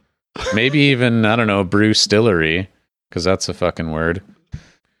brewery. Maybe even, I don't know, brew stillery, because that's a fucking word.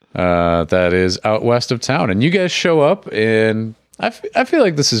 That is out west of town. And you guys show up, and I feel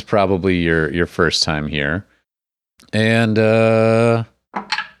like this is probably your first time here. And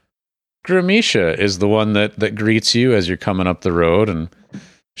Grimacia is the one that greets you as you're coming up the road, and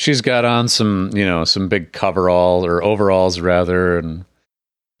she's got on some big overalls rather, and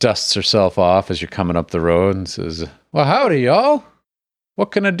dusts herself off as you're coming up the road and says, "Well, howdy, y'all.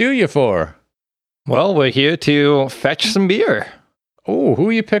 What can I do you for?" Well, we're here to fetch some beer. Oh, who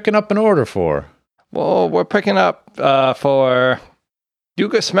are you picking up an order for? Well, we're picking up for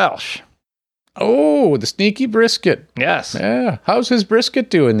Duga Smelsh. Oh, the sneaky brisket. Yes. Yeah. How's his brisket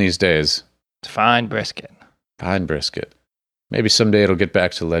doing these days? It's fine brisket. Fine brisket. Maybe someday it'll get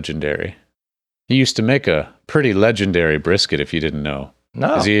back to legendary. He used to make a pretty legendary brisket, if you didn't know.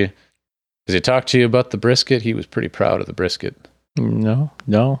 No. Has he talked to you about the brisket? He was pretty proud of the brisket. No.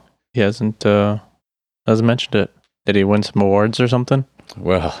 He hasn't mentioned it. Did he win some awards or something?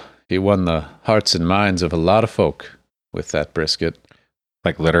 Well, he won the hearts and minds of a lot of folk with that brisket.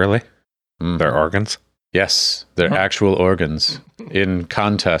 Like literally? Their organs? Yes, their actual organs. In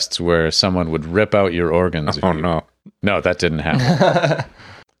contests where someone would rip out your organs. Oh, no. No, that didn't happen.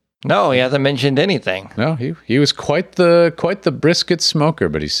 No, he hasn't mentioned anything. No, he was quite the brisket smoker,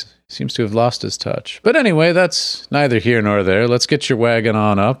 but he seems to have lost his touch. But anyway, that's neither here nor there. Let's get your wagon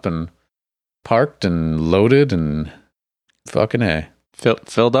on up and parked and loaded and fucking A.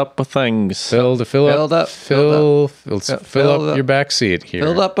 Filled up with things. Fill up your back seat here.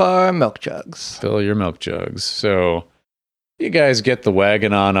 Filled up our milk jugs. Fill your milk jugs. So you guys get the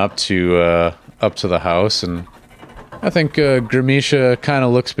wagon on up to the house, and I think Grimacia kind of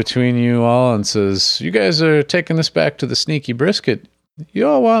looks between you all and says, "You guys are taking this back to the sneaky brisket. You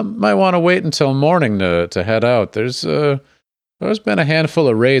all might want to wait until morning to head out. There's been a handful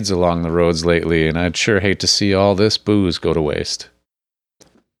of raids along the roads lately, and I'd sure hate to see all this booze go to waste."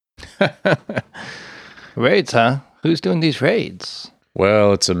 Raids, huh? Who's doing these raids?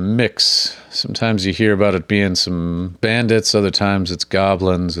 Well, it's a mix. Sometimes you hear about it being some bandits, other times it's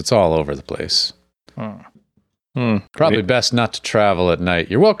goblins. It's all over the place. Probably best not to travel at night.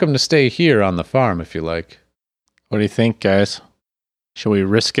 You're welcome to stay here on the farm if you like. What do you think, guys? Should we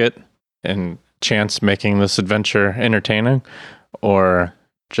risk it and chance making this adventure entertaining, or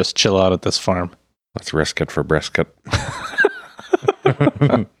just chill out at this farm? Let's risk it for brisket.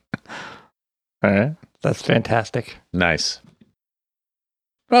 All right. That's fantastic. Nice.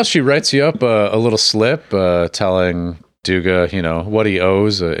 Well, she writes you up a little slip telling Duga, what he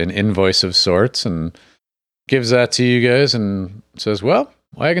owes, an invoice of sorts, and gives that to you guys and says, well,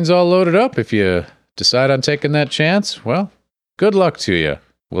 wagon's all loaded up. If you decide on taking that chance, well, good luck to you.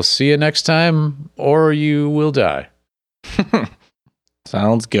 We'll see you next time, or you will die.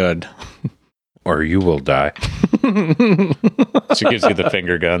 Sounds good. Or you will die. She gives you the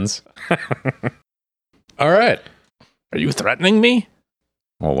finger guns. All right. Are you threatening me?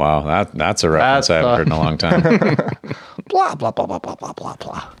 Oh, wow. That's a reference I haven't heard in a long time. Blah, blah, blah, blah, blah, blah, blah,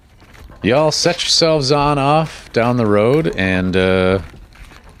 blah. Y'all set yourselves on off down the road, and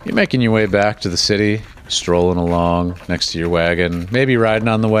you're making your way back to the city, strolling along next to your wagon, maybe riding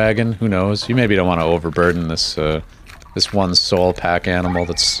on the wagon. Who knows? You maybe don't want to overburden this one soul pack animal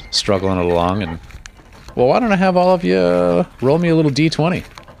that's struggling it along. And well, why don't I have all of you roll me a little d20?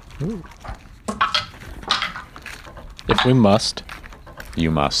 Ooh. If we must. You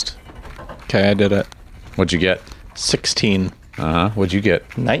must. Okay, I did it. What'd you get? 16. What'd you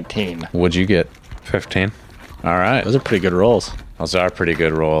get? 19. What'd you get? 15. All right. Those are pretty good rolls. Those are pretty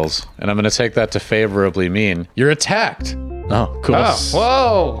good rolls. And I'm going to take that to favorably mean you're attacked. Oh, cool.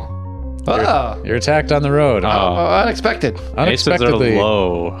 Oh, whoa. You're attacked on the road. Unexpected. Unexpectedly. Aces are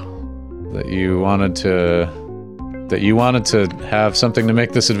low. That you wanted to have something to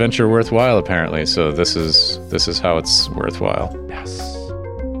make this adventure worthwhile, apparently. So this is how it's worthwhile. Yes.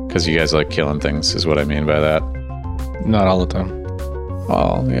 Because you guys like killing things, is what I mean by that. Not all the time.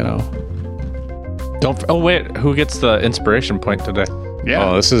 Well, Oh wait, who gets the inspiration point today? Yeah.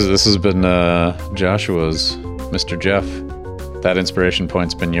 Oh, this has been Joshua's, Mr. Jeff. That inspiration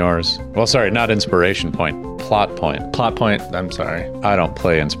point's been yours. Well, sorry, not inspiration point, plot point. Plot point. I'm sorry. I don't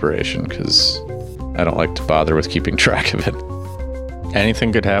play inspiration because I don't like to bother with keeping track of it.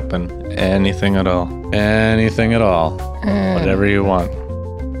 Anything could happen. Anything at all. Anything at all. Whatever you want.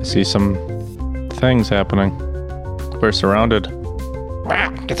 I see some things happening. We're surrounded.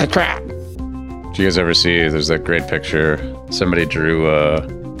 Get the trap. Did you guys ever see, there's that great picture, somebody drew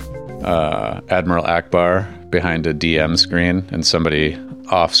Admiral Akbar behind a DM screen, and somebody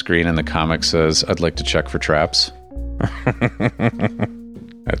off screen in the comic says, I'd like to check for traps.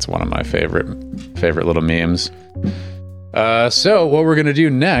 That's one of my favorite little memes. So what we're going to do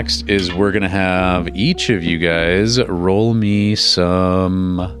next is we're going to have each of you guys roll me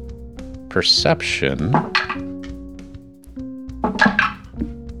some perception.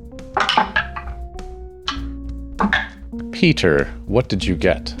 Peter, what did you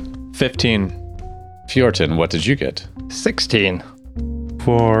get? 15. Fjorton, what did you get? 16.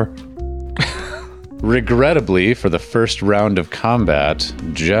 4. Regrettably, for the first round of combat,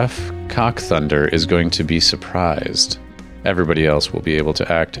 Jeff Cockthunder is going to be surprised. Everybody else will be able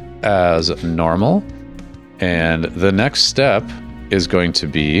to act as normal. And the next step is going to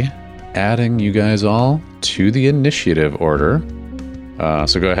be adding you guys all to the initiative order.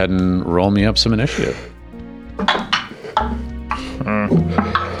 So go ahead and roll me up some initiative.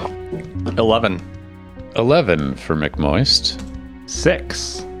 11. 11 for McMoist.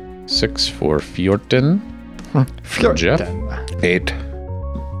 6. 6 for Fjorton. For Jeff. 8.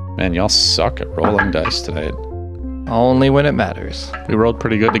 Man, y'all suck at rolling dice tonight. Only when it matters. We rolled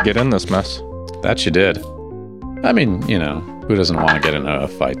pretty good to get in this mess. That you did. I mean, who doesn't want to get in a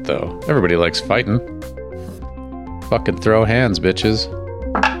fight, though? Everybody likes fighting. Fucking throw hands, bitches.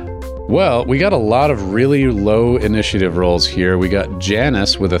 Well, we got a lot of really low initiative rolls here. We got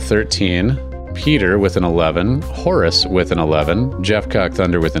Janice with a 13, Peter with an 11, Horace with an 11, Jeff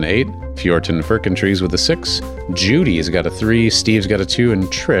Cockthunder with an 8, Fjorton Firkentrees with a 6, Judy's got a 3, Steve's got a 2, and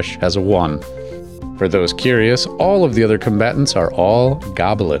Trish has a 1. For those curious, all of the other combatants are all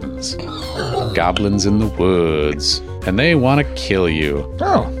goblins. Goblins in the woods. And they want to kill you.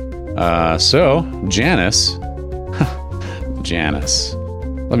 Oh. So, Janice. Janice.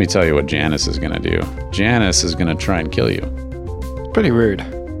 Let me tell you what Janice is going to do. Janice is going to try and kill you. Pretty rude.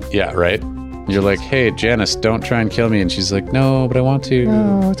 Yeah, right? You're like, hey, Janice, don't try and kill me. And she's like, no, but I want to.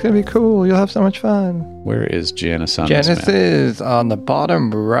 Oh, it's going to be cool. You'll have so much fun. Where is Janice on this map? Janice is on the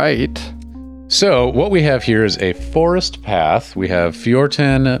bottom right. So what we have here is a forest path. We have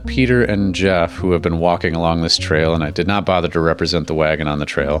Fjorton, Peter, and Jeff who have been walking along this trail, and I did not bother to represent the wagon on the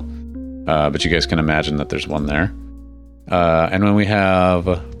trail. But you guys can imagine that there's one there. And when we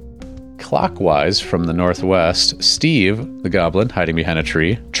have clockwise from the northwest, Steve, the goblin, hiding behind a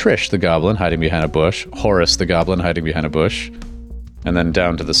tree, Trish, the goblin, hiding behind a bush, Horace, the goblin, hiding behind a bush, And then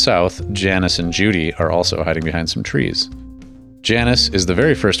down to the south, Janice and Judy are also hiding behind some trees. Janice is the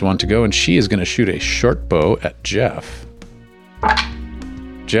very first one to go, and she is going to shoot a short bow at Jeff.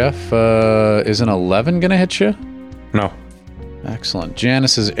 Jeff, is an 11 going to hit you? No. Excellent.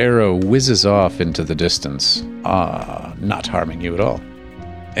 Janice's arrow whizzes off into the distance, not harming you at all.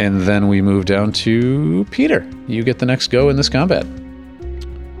 And then we move down to Peter. You get the next go in this combat.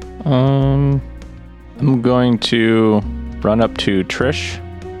 I'm going to run up to Trish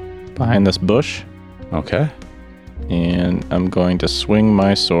behind this bush. Okay. And I'm going to swing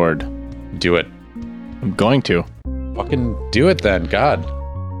my sword. Do it. I'm going to. Fucking do it then, God.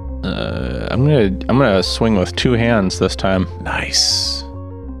 I'm gonna swing with two hands this time. Nice.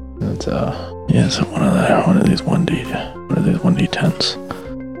 That's so one of these 1d10s.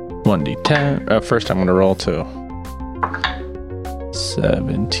 1d10. First I'm gonna roll 2.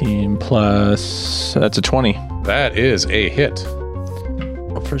 17 plus. That's a 20. That is a hit.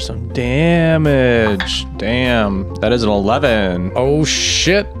 For some damage. Damn. That is an 11. Oh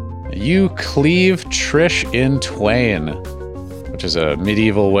shit. You cleave Trish in twain, which is a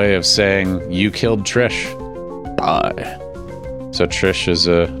medieval way of saying you killed Trish. Bye. So Trish is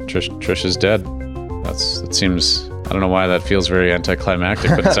dead. That seems, I don't know why that feels very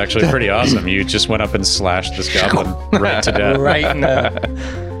anticlimactic, but it's actually pretty awesome. You just went up and slashed this goblin right to death. Right in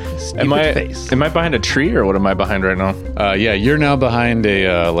the face. Am I behind a tree or what am I behind right now? Yeah, you're now behind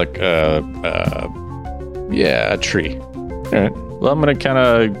a tree. All right. Well, I'm gonna kind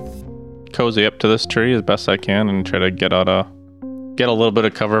of cozy up to this tree as best I can and try to get a little bit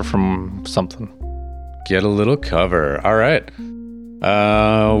of cover from something. Get a little cover. All right.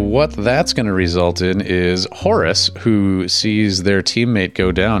 What that's going to result in is Horace, who sees their teammate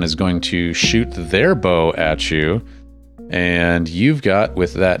go down, is going to shoot their bow at you. And you've got,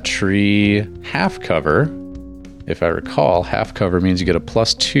 with that tree, half cover. If I recall, half cover means you get a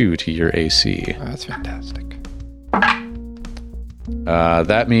 +2 to your AC. Oh, that's fantastic.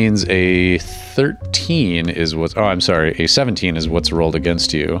 That means a 13 is what's... Oh, I'm sorry. A 17 is what's rolled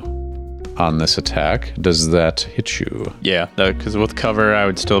against you on this attack. Does that hit you? Yeah, because with cover, I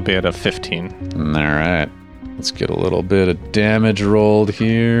would still be at a 15. All right. Let's get a little bit of damage rolled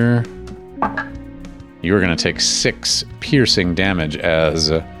here. You are going to take 6 piercing damage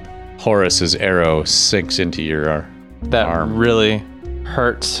as Horace's arrow sinks into your arm. That really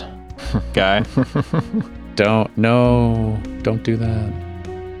hurts, guy. Don't do that.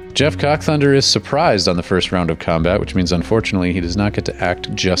 Jeff Cockthunder is surprised on the first round of combat, which means unfortunately he does not get to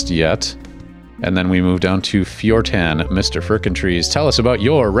act just yet. And then we move down to Fjortan. Mr. Firkentrees, tell us about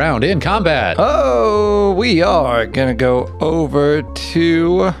your round in combat. Oh, we are gonna go over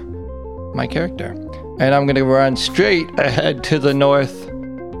to my character. And I'm gonna run straight ahead to the north,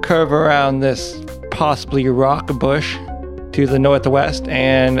 curve around this possibly rock bush to the northwest,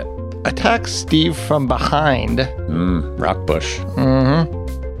 and attack Steve from behind. Rock bush.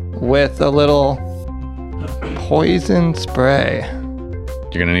 With a little poison spray.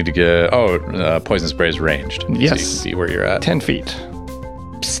 You're going to need to get... poison spray is ranged. Yes. So you can see where you're at. 10 feet.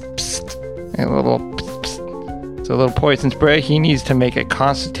 Psst, psst. A little psst, psst. It's a little poison spray. He needs to make a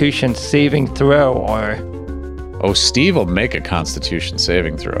Constitution saving throw or... Oh, Steve will make a Constitution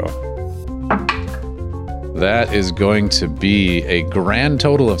saving throw. That is going to be a grand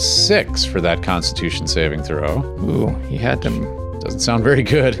total of 6 for that Constitution saving throw. Ooh, he had to... Doesn't sound very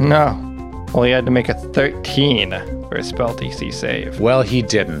good. No. Well, he had to make a 13 for a spell DC save. Well, he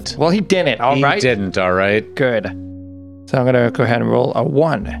didn't. Well, he didn't, all right? He didn't, all right? Good. So I'm going to go ahead and roll a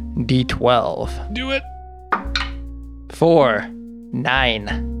 1d12. Do it. 4.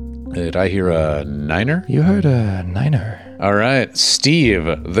 9. Did I hear a 9er? You heard a 9er. All right. Steve,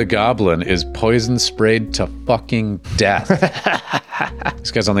 the goblin, is poison sprayed to fucking death. These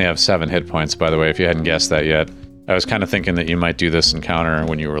guys only have 7 hit points, by the way, if you hadn't guessed that yet. I was kind of thinking that you might do this encounter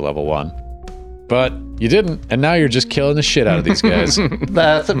when you were level 1. But you didn't, and now you're just killing the shit out of these guys.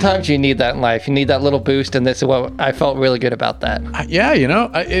 Sometimes you need that in life. You need that little boost, and this is what I felt really good about that. Yeah,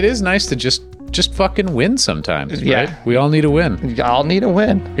 it is nice to just fucking win sometimes, right? Yeah. We all need a win. Y'all need a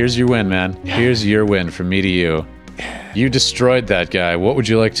win. Here's your win, man. Here's your win from me to you. You destroyed that guy. What would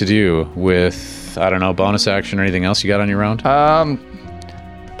you like to do with, I don't know, bonus action or anything else you got on your round?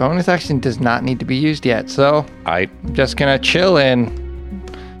 Bonus action does not need to be used yet, so I'm just gonna chill and,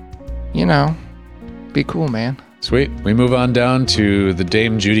 be cool, man. Sweet. We move on down to the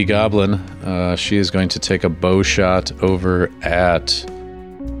Dame Judy Goblin. She is going to take a bow shot over at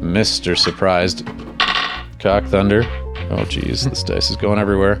Mr. Surprised Cockthunder. Oh, geez, this dice is going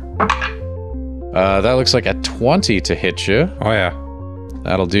everywhere. That looks like a 20 to hit you. Oh, yeah.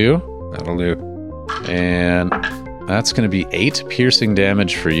 That'll do. That'll do. And That's going to be 8 piercing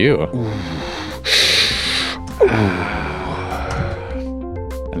damage for you.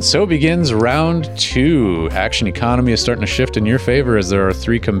 And so begins round 2. Action economy is starting to shift in your favor as there are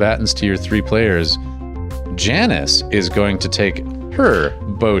 3 combatants to your 3 players. Janice is going to take her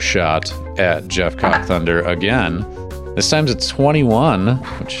bow shot at Jeff Cockthunder again. This time it's 21,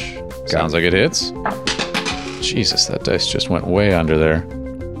 which sounds like it hits. Jesus, that dice just went way under there.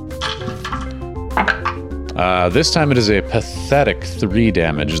 This time it is a pathetic 3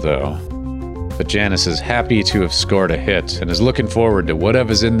 damage, though. But Janice is happy to have scored a hit and is looking forward to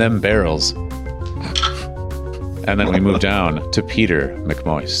whatever's in them barrels. And then we move down to Peter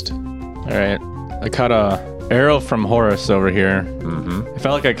McMoist. All right. I caught a arrow from Horace over here. Mm-hmm. I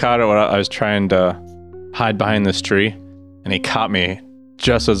felt like I caught it when I was trying to hide behind this tree, and he caught me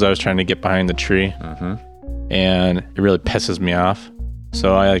just as I was trying to get behind the tree. Mm-hmm. And it really pisses me off.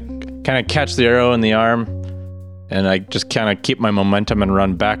 So I kind of catch the arrow in the arm, and I just kind of keep my momentum and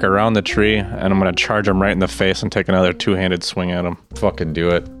run back around the tree, and I'm going to charge him right in the face and take another 2-handed swing at him. Fucking do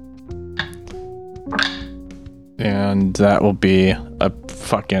it. And that will be a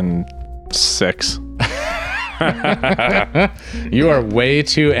fucking 6. You are way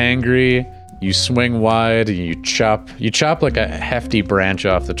too angry. You swing wide, and you chop like a hefty branch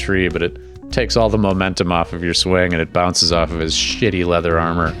off the tree, but it takes all the momentum off of your swing and it bounces off of his shitty leather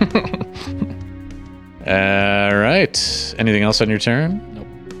armor. All right. Anything else on your turn? Nope.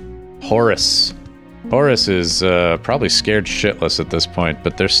 Horace. Horace is probably scared shitless at this point,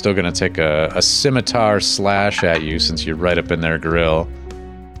 but they're still going to take a scimitar slash at you since you're right up in their grill.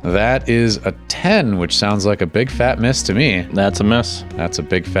 That is a 10, which sounds like a big fat miss to me. That's a miss. That's a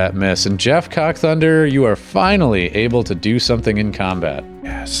big fat miss. And Jeff Cockthunder, you are finally able to do something in combat.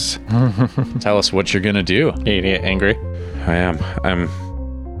 Yes. Tell us what you're going to do. You get angry? I am. I'm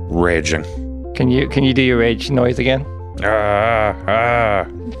raging. Can you do your rage noise again?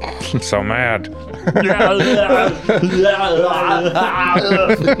 So mad.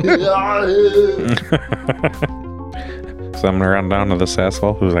 So I'm gonna run down to this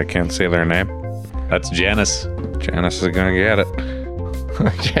asshole who I can't say their name. That's Janice. Janice is gonna get it.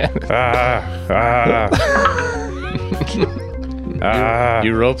 Janice.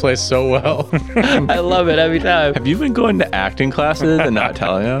 You roleplay so well. I love it every time. Have you been going to acting classes and not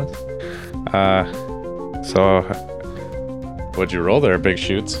telling us? So What'd you roll there, Big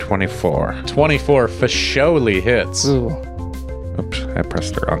Shoots? 24. 24 for surely hits. Ooh, Oops, I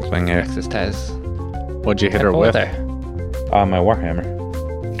pressed the wrong thing here. exercise. What'd you hit her with? My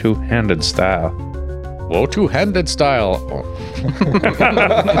Warhammer. Two-handed style. Whoa, two-handed style.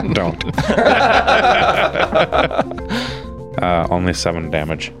 Don't. Only 7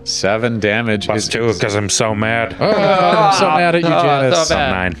 damage. 7 damage. Plus 2 because I'm so mad. Oh, I'm so mad at you, Janice. so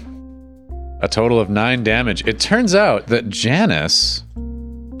bad. 9. A total of 9 damage. It turns out that Janice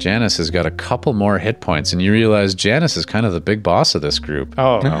has got a couple more hit points, and you realize Janice is kind of the big boss of this group.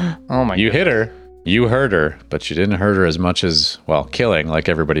 Oh my You God. hit her, you hurt her, but you didn't hurt her as much as, well, killing like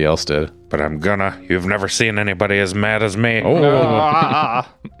everybody else did. But I'm gonna. You've never seen anybody as mad as me. Oh.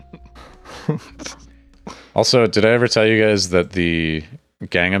 Also, did I ever tell you guys that the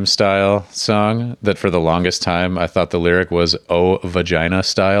Gangnam Style song, that for the longest time I thought the lyric was "Oh Vagina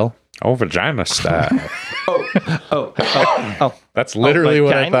Style"? Oh, vagina style. Oh. That's literally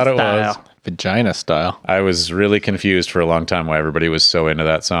what I thought it was. Vagina style. I was really confused for a long time why everybody was so into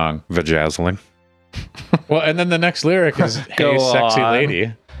that song. Vajazzling. Well, and then the next lyric is "Hey, Go sexy on.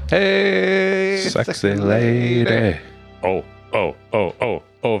 lady." Hey, Sexy lady. Oh,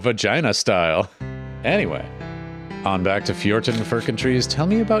 vagina style. Anyway, on back to Fjorton Furkentries. Tell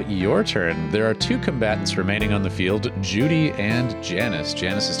me about your turn. There are 2 combatants remaining on the field, Judy and Janice.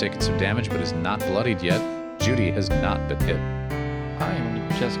 Janice has taken some damage but is not bloodied yet. Judy has not been hit. I'm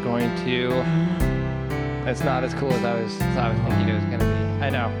just going to. It's not as cool as I was thinking it was going to be. I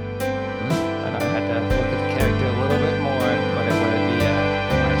know. I had to look at the character a little bit more, but it wouldn't be a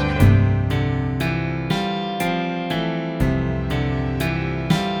nice choice.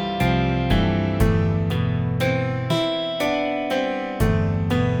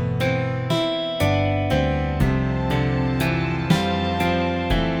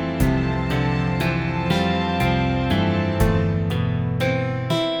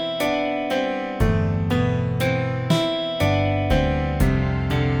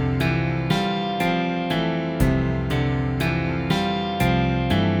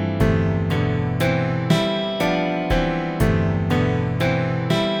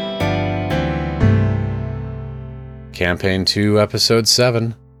 Campaign 2, Episode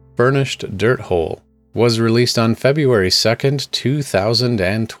 7, Furnished Dirt Hole, was released on February 2nd,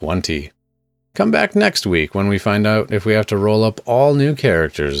 2020. Come back next week when we find out if we have to roll up all new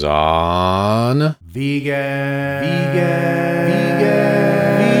characters on... Vegan,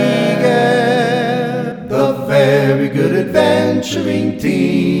 the very good adventuring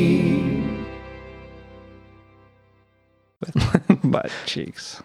team. Butt cheeks.